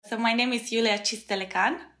So my name is Iulia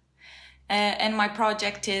Cistelecan, and my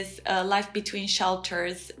project is Life Between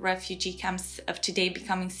Shelters, Refugee Camps of Today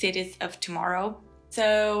Becoming Cities of Tomorrow.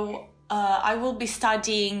 So I will be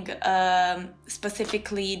studying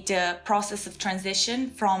specifically the process of transition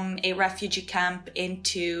from a refugee camp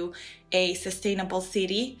into a sustainable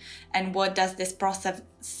city, and what does this process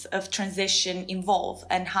of transition involve,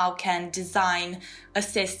 and how can design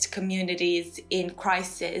assist communities in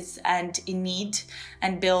crisis and in need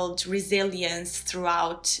and build resilience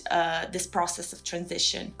throughout this process of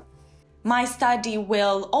transition. My study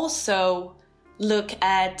will also look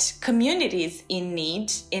at communities in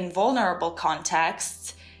need, in vulnerable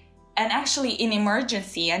contexts, and actually in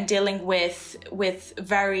emergency and dealing with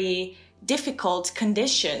very difficult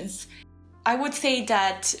conditions. I would say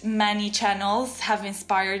that many channels have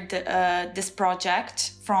inspired this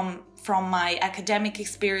project, from my academic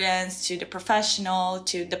experience to the professional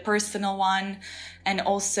to the personal one, and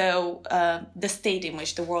also the state in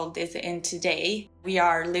which the world is in today. We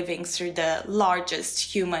are living through the largest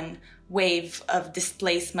human wave of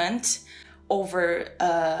displacement. Over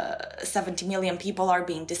 70 million people are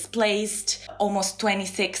being displaced. Almost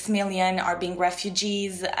 26 million are being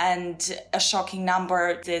refugees. And a shocking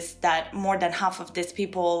number is that more than half of these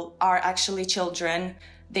people are actually children.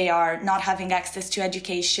 They are not having access to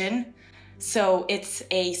education. So it's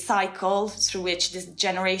a cycle through which these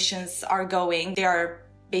generations are going. They are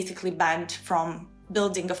basically banned from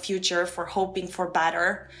building a future, for hoping for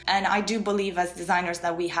better. And I do believe as designers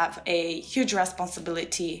that we have a huge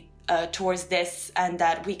responsibility towards this, and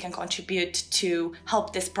that we can contribute to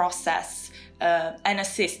help this process and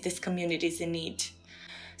assist these communities in need.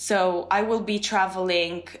 So I will be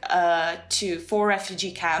traveling to 4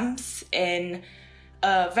 refugee camps in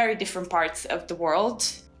very different parts of the world.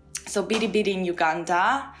 So Bidi Bidi in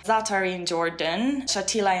Uganda, Zaatari in Jordan,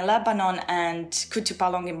 Shatila in Lebanon, and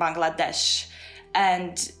Kutupalong in Bangladesh.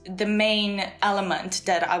 And the main element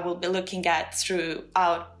that I will be looking at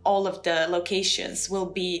throughout all of the locations will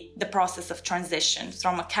be the process of transition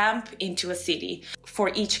from a camp into a city.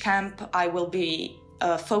 For each camp, I will be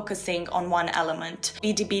focusing on one element.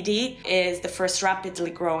 Bidi Bidi is the first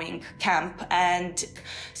rapidly growing camp, and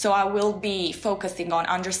so I will be focusing on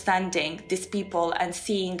understanding these people and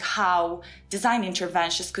seeing how design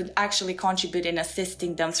interventions could actually contribute in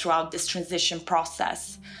assisting them throughout this transition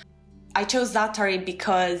process. I chose Zaatari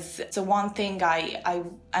because the one thing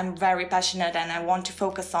I'm very passionate and I want to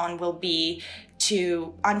focus on will be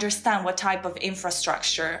to understand what type of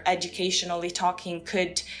infrastructure, educationally talking,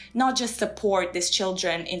 could not just support these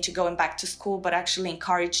children into going back to school, but actually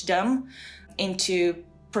encourage them into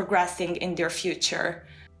progressing in their future.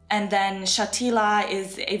 And then Shatila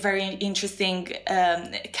is a very interesting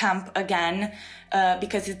camp again,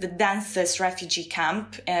 because it's the densest refugee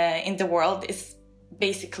camp in the world. It's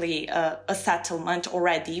basically a settlement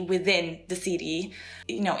already within the city.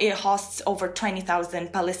 You know, it hosts over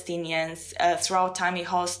 20,000 Palestinians. Throughout time, it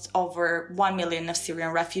hosts over 1 million of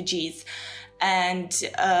Syrian refugees. And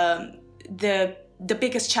the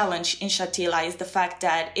biggest challenge in Shatila is the fact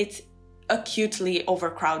that it's acutely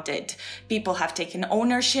overcrowded. People have taken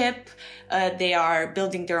ownership. They are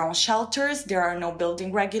building their own shelters. There are no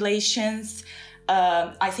building regulations.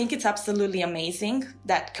 I think it's absolutely amazing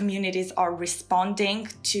that communities are responding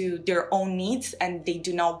to their own needs, and they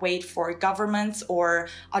do not wait for governments or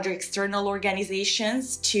other external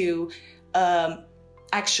organizations to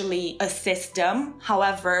actually assist them.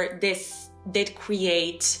 However, this did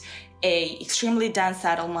create an extremely dense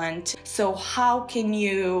settlement. So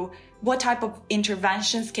what type of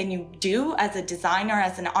interventions can you do as a designer,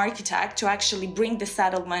 as an architect, to actually bring the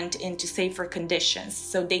settlement into safer conditions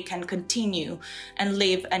so they can continue and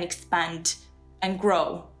live and expand and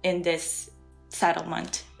grow in this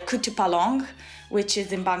settlement? Kutupalong, which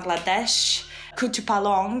is in Bangladesh.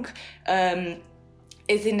 Kutupalong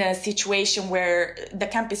is in a situation where the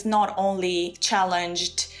camp is not only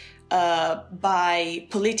challenged by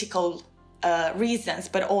political reasons,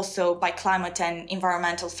 but also by climate and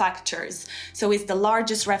environmental factors. So it's the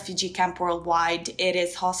largest refugee camp worldwide. It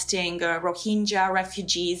is hosting Rohingya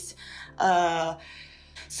refugees.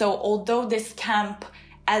 So although this camp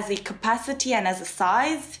as a capacity and as a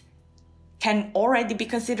size can already be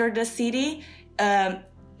considered a city,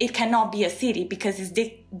 it cannot be a city because it's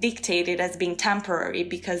dictated as being temporary,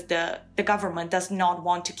 because the government does not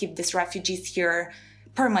want to keep these refugees here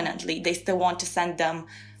permanently. They still want to send them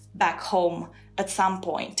back home at some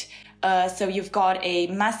point. So you've got a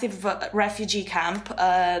massive refugee camp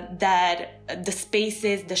that the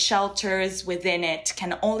spaces, the shelters within it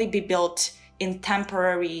can only be built in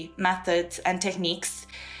temporary methods and techniques.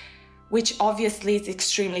 which obviously is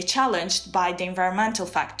extremely challenged by the environmental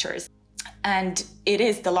factors. And it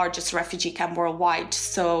is the largest refugee camp worldwide.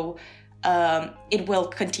 So it will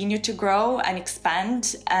continue to grow and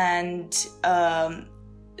expand, and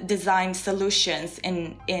design solutions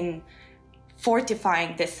in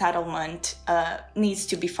fortifying this settlement needs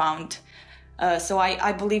to be found. So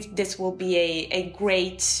I believe this will be a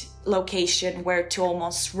great location where to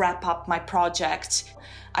almost wrap up my project.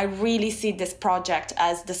 I really see this project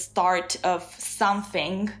as the start of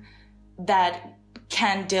something that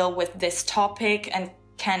can deal with this topic and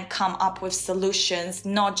can come up with solutions,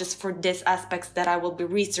 not just for these aspects that I will be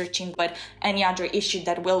researching, but any other issue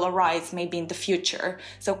that will arise maybe in the future.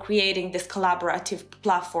 So creating this collaborative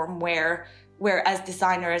platform where as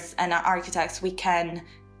designers and architects, we can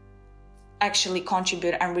actually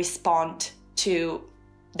contribute and respond to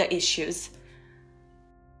the issues.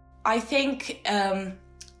 I think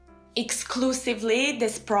exclusively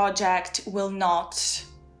this project will not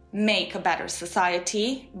make a better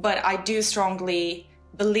society, but I do strongly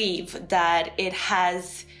believe that it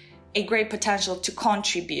has a great potential to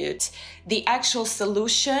contribute. The actual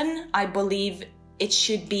solution, I believe it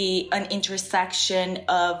should be an intersection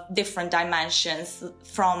of different dimensions,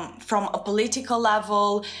 from a political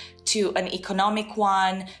level to an economic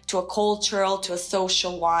one, to a cultural, to a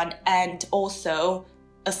social one, and also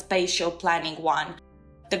a spatial planning one.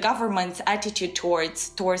 The government's attitude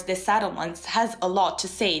towards these settlements has a lot to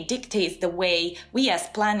say. It dictates the way we as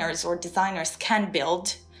planners or designers can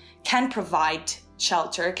build, can provide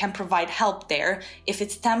shelter, can provide help there. If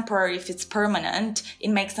it's temporary, if it's permanent, it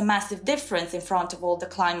makes a massive difference in front of all the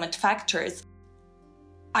climate factors.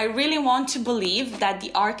 I really want to believe that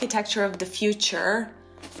the architecture of the future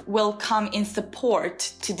will come in support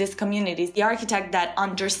to these communities. The architect that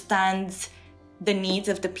understands the needs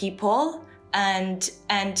of the people and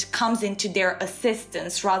comes into their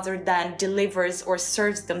assistance rather than delivers or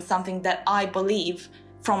serves them something that I believe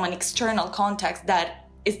from an external context that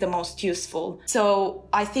is the most useful. So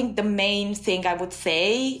I think the main thing I would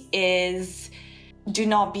say is do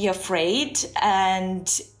not be afraid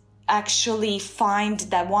and actually find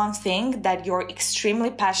that one thing that you're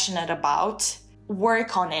extremely passionate about,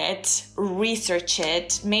 work on it, research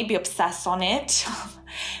it, maybe obsess on it,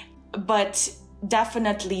 but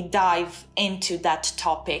definitely dive into that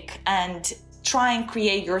topic and try and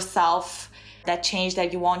create yourself that change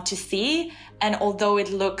that you want to see. And although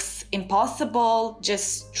it looks impossible,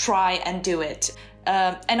 just try and do it.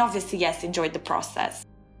 And obviously, yes, enjoy the process.